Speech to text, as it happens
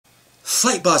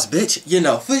Flight boss, bitch, you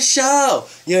know, for sure.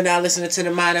 You're now listening to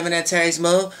the Mind of an Antares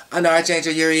Moon. I'm the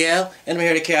Archangel Uriel, and I'm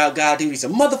here to carry out God duties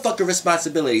and motherfucking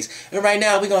responsibilities. And right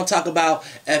now, we're going to talk about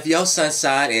if your sun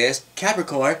sign is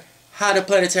Capricorn, how the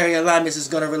planetary alignments is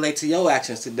going to relate to your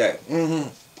actions today.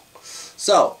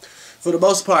 So, for the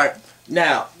most part,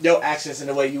 now, your actions and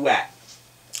the way you act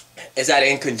is that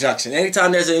in conjunction.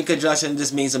 Anytime there's an in conjunction,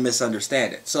 this means a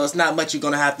misunderstanding. So it's not much you're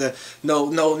going to have to,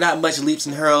 not much leaps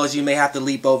and hurls you may have to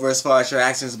leap over as far as your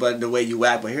actions, but the way you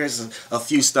act. But here's a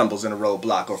few stumbles in a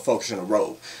roadblock or folks in a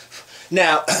road.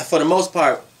 Now, for the most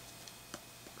part,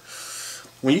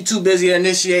 when you're too busy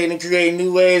initiating and creating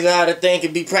new ways of how to think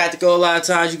and be practical, a lot of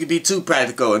times you can be too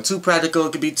practical. And too practical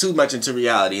can be too much into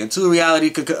reality. And too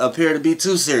reality could appear to be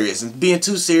too serious. And being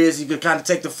too serious, you could kind of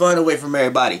take the fun away from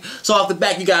everybody. So off the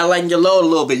back, you got to lighten your load a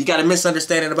little bit. You got a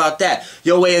misunderstanding about that.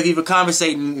 Your way of even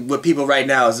conversating with people right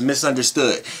now is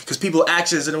misunderstood. Because people's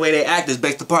actions and the way they act is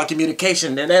based upon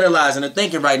communication and analyzing and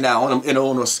thinking right now on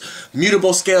a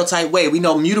mutable scale type way. We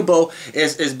know mutable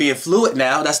is being fluid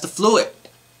now. That's the fluid.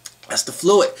 That's the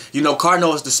fluid. You know,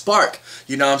 cardinal is the spark.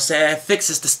 You know what I'm saying? Fix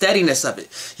is the steadiness of it.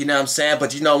 You know what I'm saying?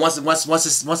 But you know, once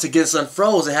it gets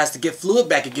unfroze, it has to get fluid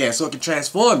back again so it can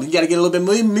transform. You got to get a little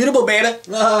bit mutable, baby.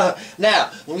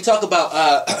 Now, when we talk about,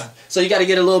 so you got to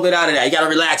get a little bit out of that. You got to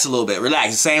relax a little bit.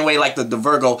 Relax. The same way like the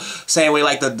Virgo, same way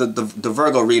like the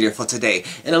Virgo reader for today,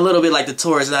 and a little bit like the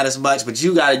Taurus, not as much. But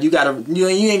you ain't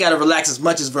got to relax as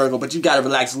much as Virgo, but you got to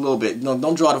relax a little bit. You know,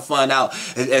 don't draw the fun out.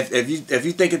 If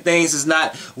you thinking things is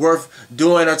not worth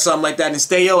doing or something like that, then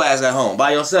stay your ass at home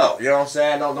by yourself. You know what I'm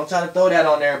saying? Don't try to throw that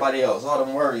on everybody else. All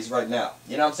them worries right now.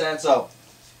 You know what I'm saying? So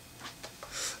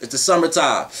it's the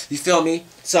summertime. You feel me?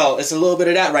 So it's a little bit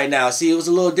of that right now. See, it was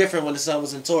a little different when the sun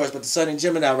was in Taurus, but the sun in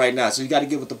Gemini right now. So you got to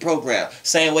get with the program.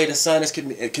 Same way the sun is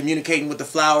communicating with the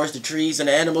flowers, the trees, and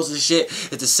the animals and shit.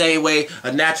 It's the same way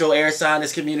a natural air sign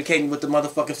is communicating with the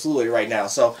motherfucking fluid right now.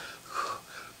 So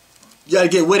you gotta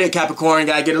get with it, Capricorn.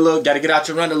 Gotta get out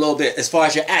your run a little bit as far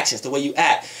as your actions, the way you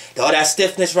act. All that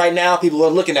stiffness right now, people are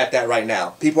looking at that right now.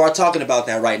 People are talking about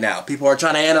that right now. People are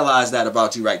trying to analyze that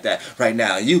about you right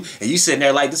now. And you sitting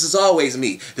there like, this is always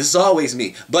me. This is always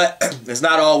me. But it's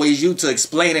not always you to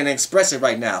explain and express it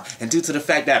right now. And due to the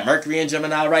fact that Mercury and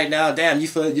Gemini right now, damn, you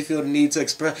feel the need to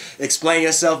explain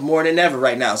yourself more than ever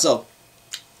right now. So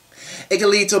it can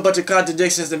lead to a bunch of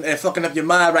contradictions and fucking up your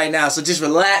mind right now. So just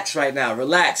relax right now.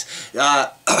 Relax.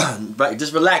 Right,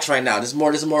 just relax right now. This is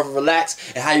more of a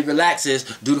relax. And how you relax is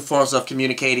do the forms of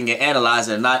communicating and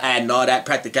analyzing and not adding all that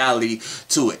practicality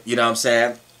to it. You know what I'm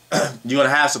saying? You're going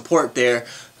to have support there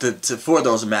for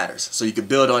those matters. So you can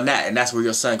build on that. And that's where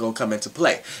your sun going to come into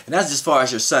play. And that's as far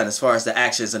as your sun, as far as the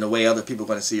actions and the way other people are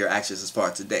going to see your actions as far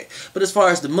as today. But as far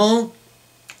as the moon,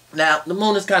 now, the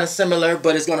moon is kind of similar,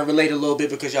 but it's going to relate a little bit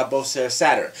because y'all both share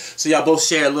Saturn. So y'all both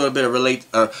share a little bit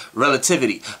of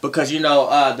relativity. Because, you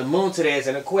know, the moon today is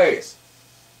in Aquarius.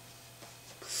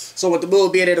 So with the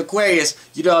moon being in Aquarius,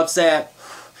 you know what I'm saying?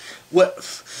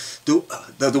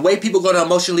 The way people are going to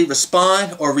emotionally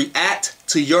respond or react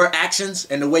to your actions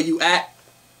and the way you act,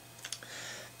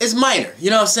 it's minor,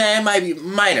 you know what I'm saying? It might be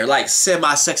minor, like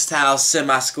semi-sextile,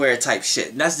 semi-square type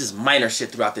shit. And that's just minor shit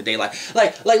throughout the day, like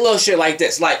little shit like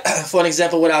this. Like, for an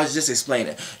example, what I was just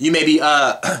explaining. You may be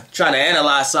trying to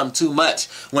analyze something too much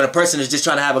when a person is just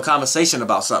trying to have a conversation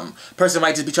about something. A person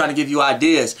might just be trying to give you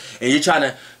ideas, and you're trying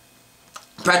to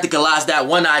practicalize that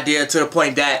one idea to the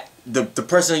point that the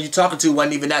person you're talking to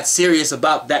wasn't even that serious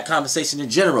about that conversation in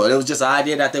general. It was just an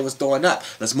idea that they was throwing up.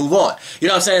 Let's move on. You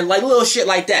know what I'm saying? Like little shit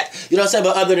like that. You know what I'm saying?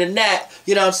 But other than that,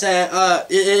 you know what I'm saying?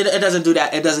 It doesn't do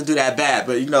that. It doesn't do that bad.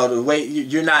 But you know the way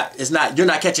you're not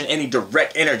catching any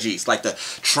direct energies like the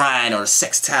trine or the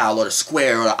sextile or the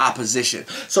square or the opposition.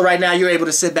 So right now you're able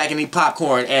to sit back and eat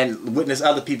popcorn and witness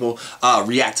other people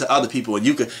react to other people, and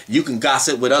you can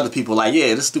gossip with other people like,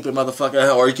 yeah, this stupid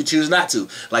motherfucker, or you can choose not to.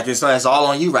 Like it's all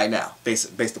on you right now,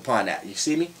 based upon that. You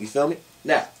see me? You feel me?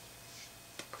 Now,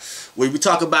 when we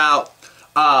talk about,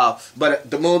 but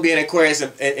the moon being Aquarius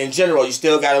in general, you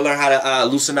still got to learn how to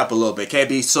loosen up a little bit. Can't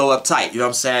be so uptight. You know what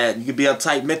I'm saying? You can be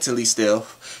uptight mentally still,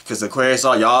 because Aquarius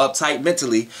y'all uptight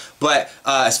mentally. But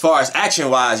as far as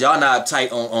action-wise, y'all not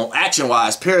uptight on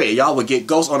action-wise, period. Y'all would get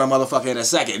ghost on a motherfucker in a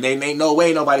second. There ain't no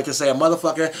way nobody can say a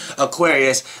motherfucking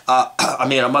Aquarius, a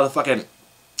motherfucking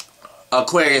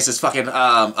Aquarius is fucking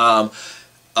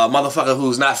a motherfucker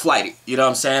who's not flighty. You know what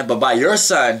I'm saying? But by your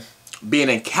sun being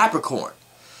in Capricorn,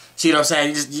 see what I'm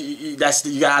saying? You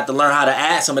gotta have to learn how to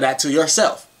add some of that to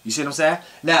yourself. You see what I'm saying?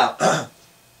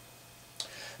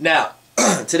 Now,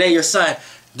 today your sun,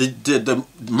 the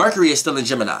Mercury is still in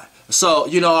Gemini. So,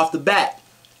 you know, off the bat,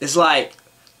 it's like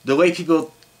the way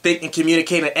people think and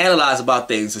communicate and analyze about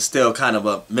things is still kind of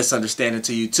a misunderstanding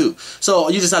to you too. So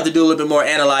you just have to do a little bit more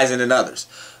analyzing than others.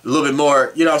 A little bit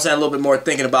more, you know what I'm saying, a little bit more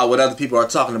thinking about what other people are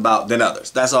talking about than others.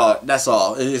 That's all. That's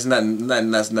all. It's nothing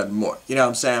more. You know what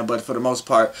I'm saying? But for the most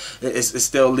part, it's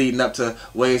still leading up to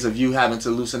ways of you having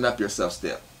to loosen up yourself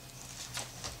still.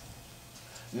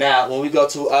 Now, when we go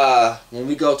to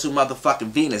motherfucking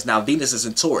Venus, now Venus is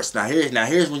in Taurus. Now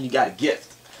here's when you got a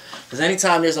gift. Because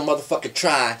anytime there's a motherfucking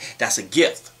trine, that's a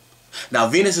gift. Now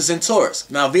Venus is in Taurus.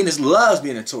 Now Venus loves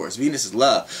being in Taurus. Venus is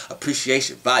love,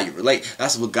 appreciation, value, relate.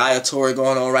 That's what Gaia Tauri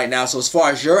going on right now. So as far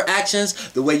as your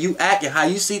actions, the way you act and how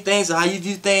you see things and how you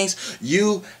view things,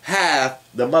 you have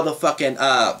the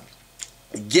motherfucking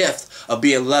gift of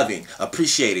being loving,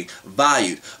 appreciating,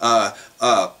 valued,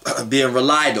 being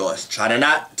relied on. Try to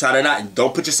not,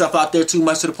 don't put yourself out there too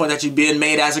much to the point that you're being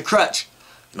made as a crutch.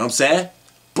 You know what I'm saying?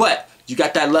 But you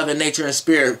got that love and nature and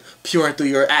spirit pouring through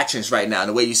your actions right now,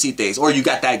 the way you see things. Or you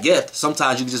got that gift.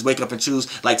 Sometimes you can just wake up and choose,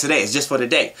 like today, it's just for the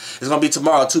day. It's going to be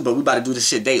tomorrow too, but we about to do this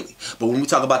shit daily. But when we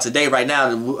talk about today right now,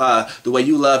 the way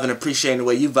you love and appreciate and the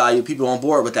way you value, people on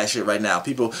board with that shit right now.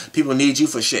 People need you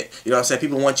for shit. You know what I'm saying?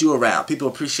 People want you around. People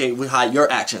appreciate how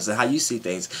your actions and how you see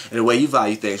things and the way you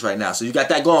value things right now. So you got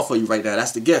that going for you right now.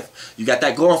 That's the gift. You got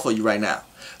that going for you right now.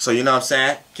 So you know what I'm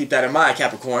saying? Keep that in mind,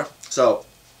 Capricorn. So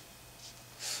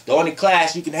the only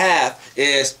clash you can have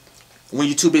is when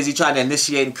you're too busy trying to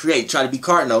initiate and create, try to be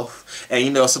cardinal, and you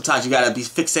know sometimes you gotta be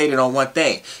fixated on one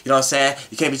thing. You know what I'm saying?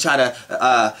 You can't be trying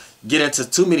to get into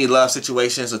too many love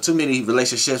situations or too many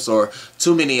relationships or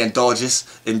too many indulgings.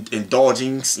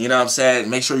 You know what I'm saying?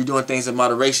 Make sure you're doing things in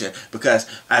moderation, because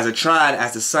as a trine,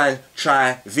 as the Sun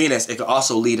trine Venus, it can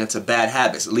also lead into bad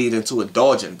habits, lead into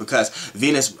indulging, because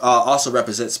Venus also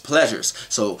represents pleasures.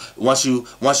 So once you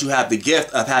have the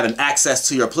gift of having access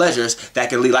to your pleasures, that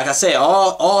can lead, like I say,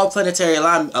 all planetary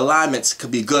alignments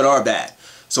could be good or bad.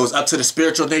 So it's up to the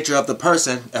spiritual nature of the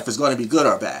person if it's going to be good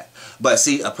or bad. But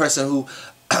see, a person who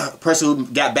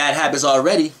got bad habits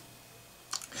already,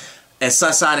 and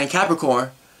Sun sign in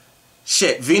Capricorn,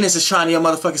 shit, Venus is trying your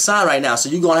motherfucking sign right now. So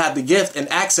you're going to have the gift and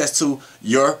access to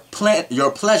your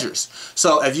pleasures.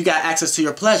 So if you got access to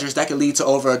your pleasures, that can lead to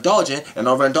overindulging, and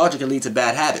overindulging can lead to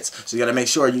bad habits. So you got to make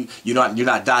sure you're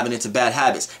not diving into bad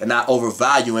habits and not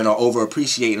overvaluing or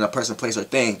overappreciating a person, place, or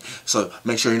thing. So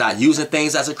make sure you're not using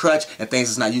things as a crutch and things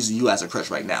that's not using you as a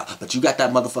crutch right now. But you got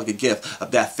that motherfucking gift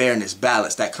of that fairness,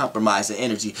 balance, that compromise, and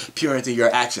energy pouring through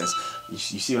your actions. You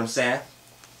see what I'm saying?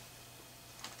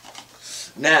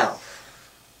 Now,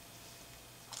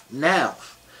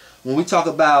 when we talk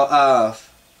about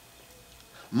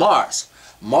Mars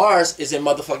is in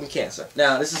motherfucking Cancer.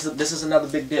 Now, this is another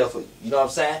big deal for you. You know what I'm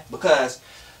saying? Because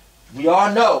we all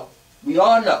know,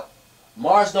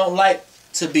 Mars don't like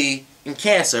to be in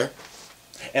Cancer,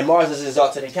 and Mars is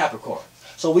exalted in Capricorn.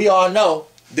 So we all know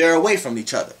they're away from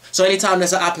each other. So anytime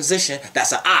there's an opposition,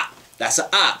 that's an op. That's an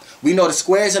op. We know the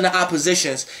squares and the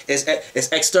oppositions is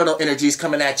external energies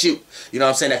coming at you. You know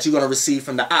what I'm saying? That you're going to receive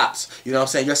from the ops. You know what I'm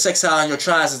saying? Your sextile and your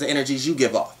trines is the energies you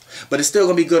give off. But it's still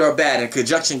going to be good or bad, and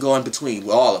conjunction go in between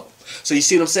with all of them. So you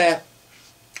see what I'm saying?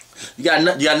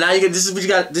 This is what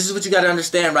you got to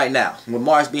understand right now with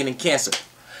Mars being in Cancer.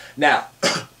 Now,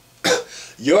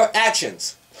 your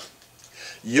actions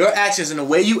and the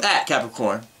way you act,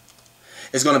 Capricorn,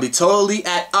 is going to be totally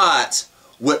at odds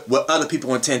with what other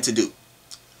people intend to do.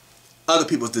 Other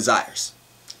people's desires.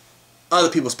 Other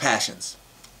people's passions.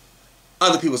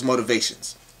 Other people's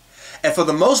motivations. And for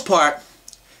the most part,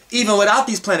 even without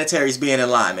these planetaries being in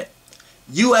alignment,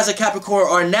 you as a Capricorn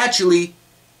are naturally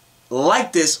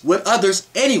like this with others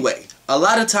anyway. A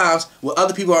lot of times, what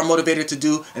other people are motivated to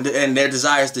do and their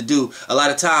desires to do, a lot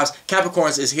of times,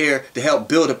 Capricorns is here to help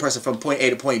build a person from point A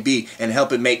to point B and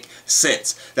help it make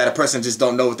sense. That a person just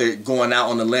don't know what they're going out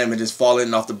on the limb and just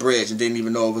falling off the bridge and didn't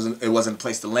even know it wasn't a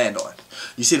place to land on.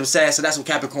 You see what I'm saying? So that's what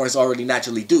Capricorns already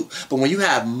naturally do. But when you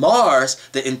have Mars,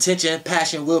 the intention,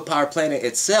 passion, willpower planet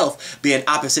itself being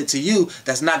opposite to you,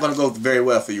 that's not going to go very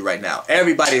well for you right now.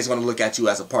 Everybody is going to look at you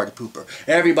as a party pooper.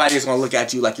 Everybody is going to look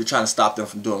at you like you're trying to stop them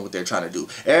from doing what they're trying to do.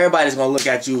 Everybody's going to look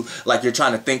at you like you're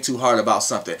trying to think too hard about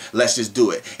something. Let's just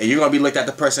do it. And you're going to be looked at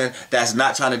the person that's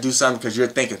not trying to do something because you're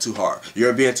thinking too hard.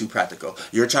 You're being too practical.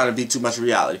 You're trying to be too much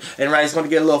reality. And right, it's going to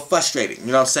get a little frustrating.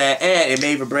 You know what I'm saying? And it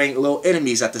may even bring little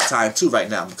enemies at this time too right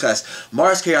now, because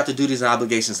Mars carry out the duties and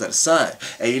obligations of the Sun.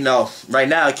 And you know, right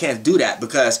now it can't do that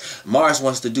because Mars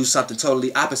wants to do something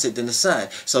totally opposite than the Sun.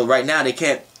 So right now they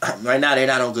can't right now they're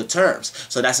not on good terms.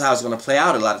 So that's how it's going to play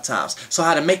out a lot of times. So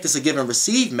how to make this a give and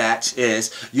receive match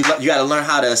is you got to learn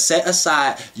how to set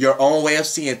aside your own way of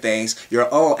seeing things,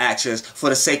 your own actions, for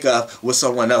the sake of what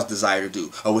someone else desire to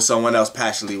do or what someone else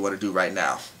passionately want to do right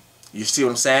now. You see what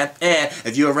I'm saying? And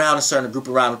if you're around a certain group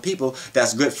around of people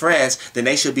that's good friends, then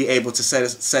they should be able to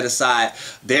set aside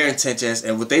their intentions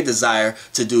and what they desire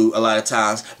to do a lot of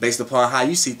times based upon how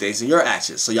you see things and your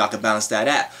actions, so y'all can balance that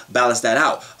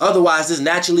out. Otherwise, this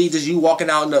naturally, just you walking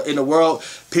out in the world,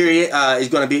 period,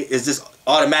 is just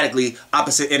automatically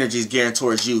opposite energies gearing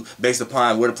towards you based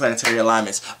upon where the planetary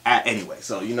alignments at anyway.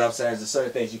 So you know what I'm saying, there's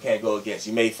certain things you can't go against.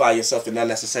 You may find yourself in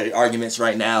unnecessary arguments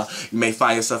right now. You may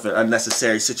find yourself in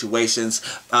unnecessary situations.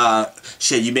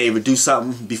 Shit, you may even do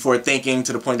something before thinking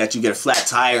to the point that you get a flat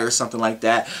tire or something like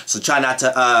that. So try not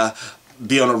to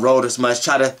be on the road as much.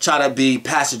 Try to be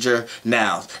passenger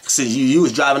now. Since you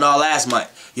was driving all last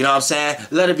month, you know what I'm saying,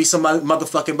 let it be some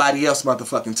motherfucking body else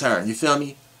motherfucking turn. You feel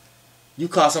me? You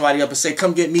call somebody up and say,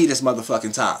 come get me this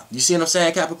motherfucking time. You see what I'm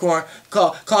saying, Capricorn?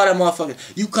 Call that motherfucker.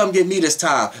 You come get me this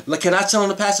time. Like, can I tell him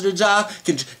to pass the job?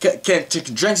 Can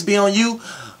drinks be on you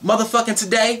motherfucking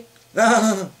today? You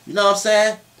know what I'm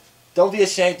saying? Don't be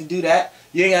ashamed to do that.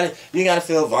 You ain't gotta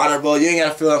feel vulnerable. You ain't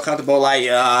gotta feel uncomfortable like,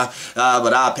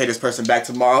 but I'll pay this person back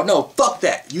tomorrow. No, fuck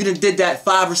that. You done did that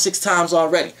 5 or 6 times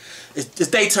already. It's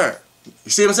their turn.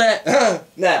 You see what I'm saying?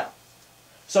 Now.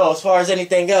 So as far as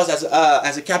anything else,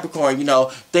 as a Capricorn, you know,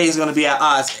 things are going to be at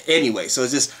odds anyway. So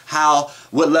it's just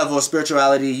what level of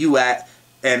spirituality you at,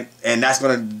 and that's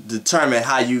going to determine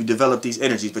how you develop these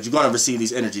energies. But you're going to receive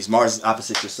these energies. Mars is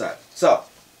opposite your sun. So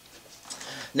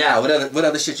now, what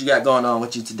other shit you got going on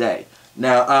with you today?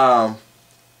 Now,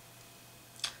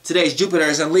 today's Jupiter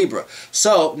is in Libra.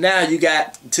 So now you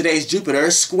got today's Jupiter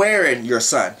squaring your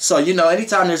sun. So you know,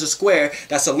 anytime there's a square,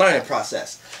 that's a learning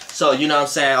process. So, you know what I'm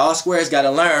saying, all squares got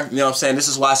to learn, you know what I'm saying, this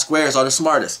is why squares are the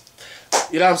smartest.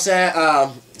 You know what I'm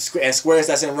saying? And squares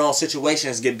that's in wrong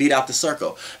situations get beat out the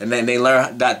circle. And then they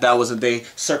learn that wasn't their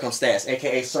circumstance,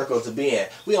 aka circle to be in.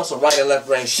 We on some right and left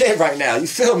brain shit right now. You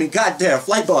feel me? Goddamn,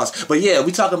 flight boss. But yeah,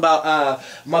 we talking about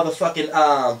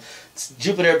motherfucking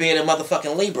Jupiter being in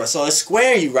motherfucking Libra. So it's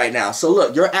squaring you right now. So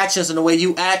look, your actions and the way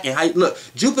you act and how you look.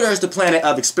 Jupiter is the planet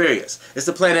of experience. It's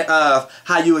the planet of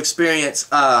how you experience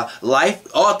life.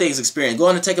 All things experience.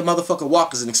 Going to take a motherfucking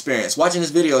walk is an experience. Watching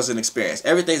this video is an experience.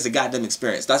 Everything's a goddamn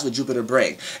experience. That's what Jupiter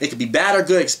brings. It could be bad or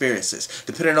good experiences,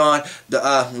 depending on the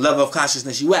level of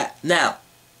consciousness you at. Now,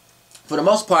 for the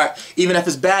most part, even if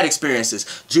it's bad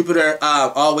experiences, Jupiter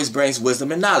always brings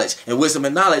wisdom and knowledge. And wisdom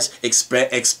and knowledge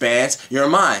expands your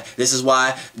mind. This is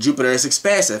why Jupiter is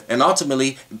expansive. And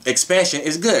ultimately, expansion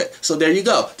is good. So there you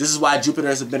go. This is why Jupiter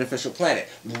is a beneficial planet.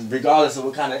 Regardless of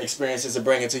what kind of experiences it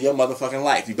brings into your motherfucking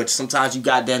life. But sometimes you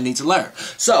goddamn need to learn.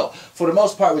 So, for the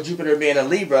most part, with Jupiter being a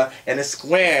Libra, and it's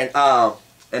squaring, sorry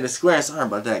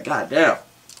about that, goddamn.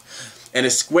 And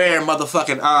it's squaring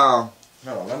motherfucking,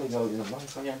 hold on, let me go get a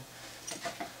motherfucking.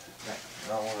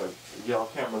 I don't want to get on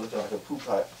camera looking like a poop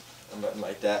hut or nothing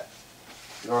like that.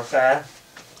 You know what I'm saying?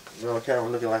 You're on camera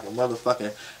looking like a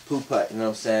motherfucking poop hut. You know what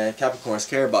I'm saying? Capricorns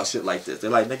care about shit like this. They're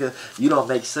like, nigga, you don't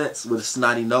make sense with a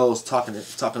snotty nose talking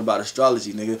about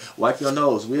astrology, nigga. Wipe your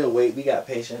nose. We'll wait. We got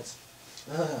patience.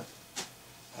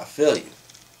 I feel you. You know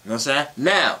what I'm saying?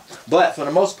 Now, but for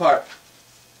the most part,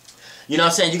 you know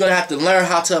what I'm saying, you're going to have to learn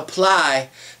how to apply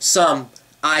some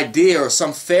idea or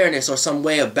some fairness or some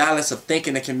way of balance of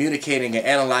thinking and communicating and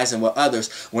analyzing with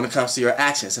others when it comes to your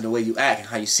actions and the way you act and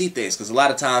how you see things. Because a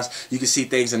lot of times you can see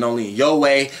things in only your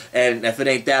way, and if it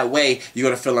ain't that way, you're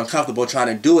going to feel uncomfortable trying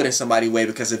to do it in somebody's way,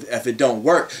 because if it don't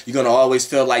work, you're going to always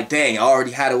feel like, dang, I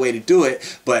already had a way to do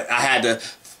it, but I had to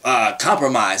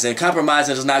compromise, and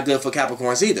compromising is not good for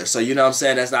Capricorns either. So you know what I'm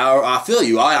saying, that's I feel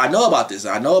you. I know about this.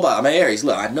 I'm an Aries.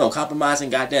 Look, I know compromising,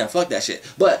 goddamn, fuck that shit.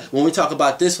 But when we talk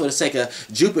about this for the sake of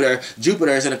Jupiter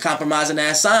is in a compromising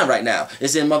ass sign right now.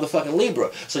 It's in motherfucking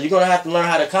Libra. So you're gonna have to learn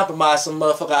how to compromise some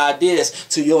motherfucking ideas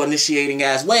to your initiating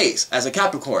ass ways as a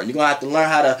Capricorn. You're gonna have to learn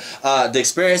how to the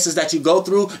experiences that you go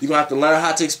through, you're gonna have to learn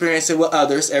how to experience it with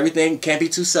others. Everything can't be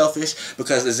too selfish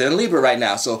because it's in Libra right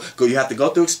now. So you have to go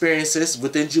through experiences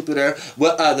within Jupiter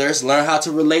with others, learn how to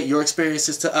relate your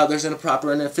experiences to others in a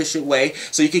proper and efficient way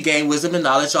so you can gain wisdom and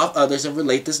knowledge off others and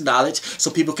relate this knowledge so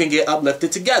people can get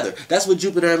uplifted together. That's what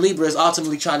Jupiter and Libra is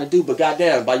ultimately trying to do. But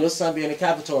goddamn, by your sun being a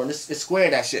Capricorn, it's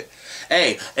squaring that shit.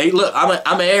 Hey, look, I'm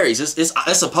an Aries.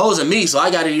 It's opposing me, so I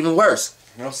got it even worse.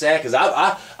 You know what I'm saying? Because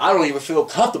I don't even feel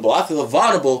comfortable. I feel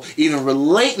vulnerable even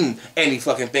relating any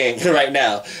fucking thing right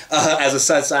now as a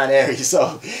sun sign Aries.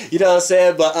 So, you know what I'm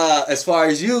saying? But as far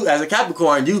as you, as a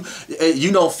Capricorn,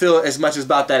 you don't feel as much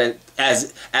about that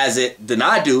as it than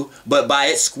I do. But by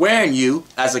it squaring you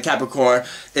as a Capricorn,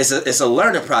 it's a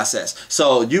learning process.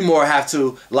 So you more have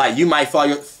to, like, you might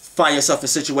find yourself in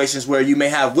situations where you may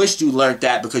have wished you learned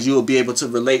that because you will be able to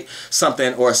relate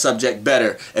something or a subject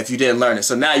better if you didn't learn it.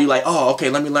 So now you're like, oh, okay,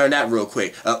 let me learn that real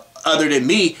quick. Other than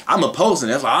me, I'm opposing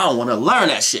it. Like, I don't want to learn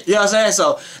that shit. You know what I'm saying?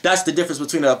 So that's the difference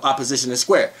between the opposition and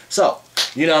square. So,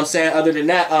 you know what I'm saying? Other than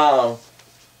that,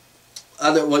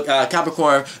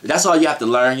 Capricorn, that's all you have to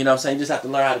learn. You know what I'm saying? You just have to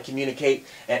learn how to communicate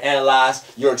and analyze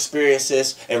your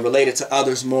experiences and relate it to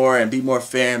others more and be more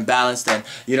fair and balanced and,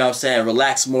 you know what I'm saying,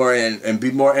 relax more and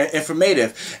be more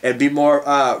informative and be more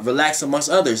relaxed amongst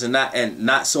others and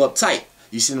not so uptight.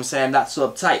 You see what I'm saying? Not so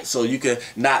uptight. So you can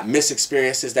not miss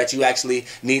experiences that you actually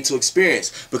need to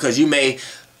experience, because you may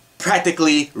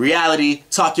practically reality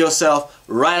talk yourself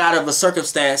right out of a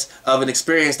circumstance of an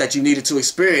experience that you needed to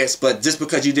experience, but just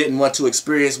because you didn't want to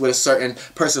experience with a certain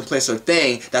person, place, or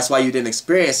thing, that's why you didn't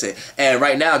experience it. And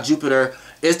right now Jupiter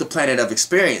is the planet of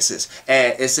experiences,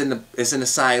 and it's in the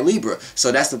sign Libra,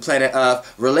 so that's the planet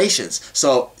of relations.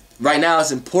 So right now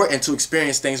it's important to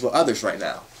experience things with others right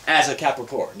now as a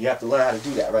Capricorn. You have to learn how to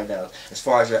do that right now as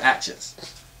far as your actions.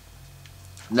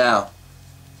 Now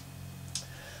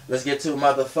let's get to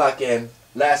motherfucking,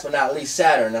 last but not least,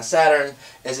 Saturn. Now, Saturn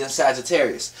is in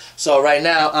Sagittarius. So right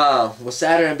now, with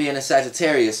Saturn being in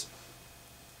Sagittarius,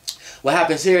 what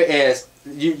happens here is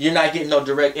you're not getting no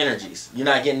direct energies. You're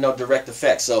not getting no direct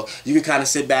effects. So you can kind of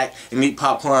sit back and eat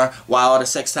popcorn while all the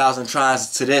sextiles and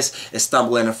trines to this is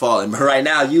stumbling and falling. But right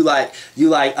now,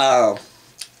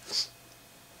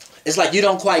 it's like you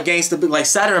don't quite gain stability. Like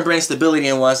Saturn brings stability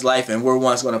in one's life, and where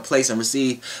one's going to place and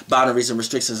receive boundaries and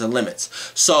restrictions and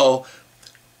limits. So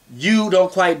you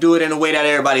don't quite do it in a way that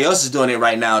everybody else is doing it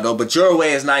right now, though. But your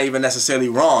way is not even necessarily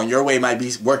wrong. Your way might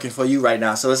be working for you right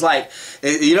now. So it's like,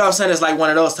 you know what I'm saying? It's like one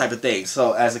of those type of things.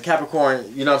 So as a Capricorn,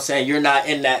 you know what I'm saying? You're not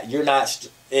in that. You're not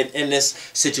in this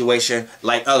situation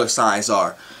like other signs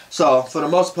are. So, for the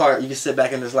most part, you can sit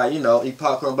back and just, like, you know, eat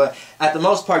popcorn. But at the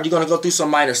most part, you're going to go through some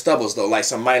minor stubbles, though. Like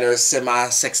some minor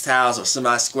semi-sextiles or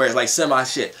semi-squares. Like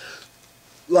semi-shit.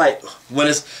 Like, when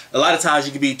it's, a lot of times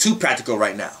you can be too practical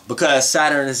right now. Because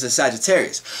Saturn is in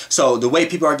Sagittarius. So, the way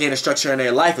people are gaining structure in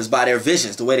their life is by their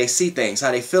visions. The way they see things.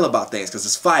 How they feel about things. Because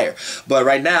it's fire. But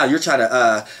right now, you're trying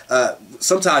to,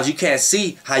 sometimes you can't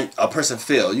see how a person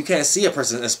feels. You can't see a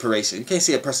person's inspiration. You can't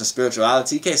see a person's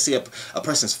spirituality. You can't see a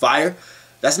person's fire.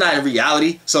 That's not in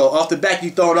reality. So off the back,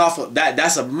 you thrown off of that.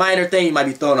 That's a minor thing you might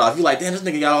be thrown off. You're like, damn, this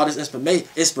nigga got all this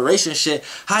inspiration shit.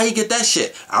 How you get that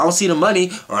shit? I don't see the money,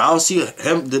 or I don't see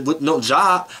him with no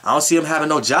job. I don't see him having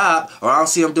no job, or I don't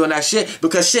see him doing that shit.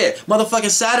 Because shit, motherfucking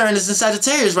Saturn is in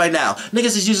Sagittarius right now.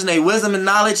 Niggas is using their wisdom and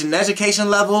knowledge and education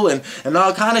level and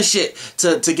all kind of shit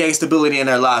to gain stability in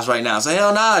their lives right now. So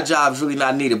hell nah, a job's really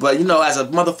not needed. But you know, as a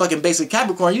motherfucking basic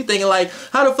Capricorn, you thinking like,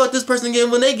 how the fuck this person get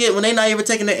when they not even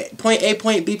taking the point A,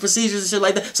 point B procedures and shit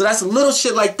like that. So that's a little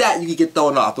shit like that you can get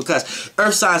thrown off, because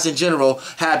earth signs in general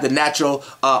have the natural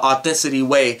authenticity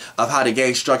way of how to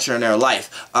gain structure in their life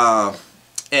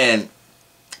and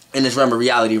in this realm of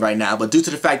reality right now. But due to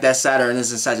the fact that Saturn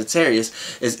is in Sagittarius,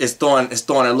 it's throwing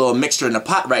a little mixture in the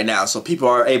pot right now. So people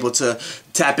are able to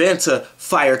tap into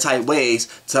fire type ways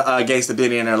to gain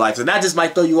stability in their lives. And that just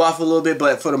might throw you off a little bit,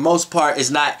 but for the most part, it's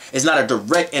not a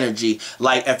direct energy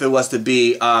like if it was to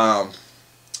be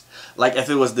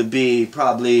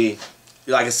probably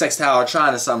like a sextile or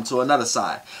trine or something to another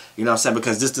sign. You know what I'm saying?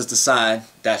 Because this is the sign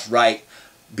that's right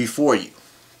before you.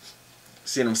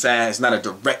 See what I'm saying? It's not a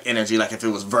direct energy like if it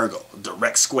was Virgo, a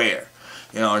direct square,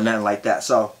 you know, or nothing like that.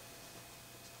 So,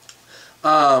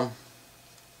 yeah,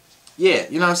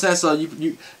 you know what I'm saying? So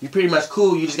you pretty much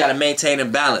cool. You just got to maintain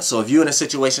and balance. So if you're in a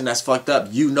situation that's fucked up,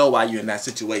 you know why you're in that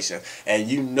situation. And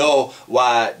you know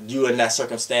why you're in that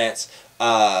circumstance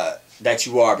that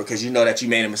you are, because you know that you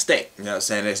made a mistake. You know what I'm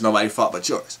saying? There's nobody's fault but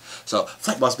yours. So,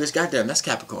 Flightboss, bitch, goddamn, that's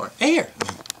Capricorn. Hey, here.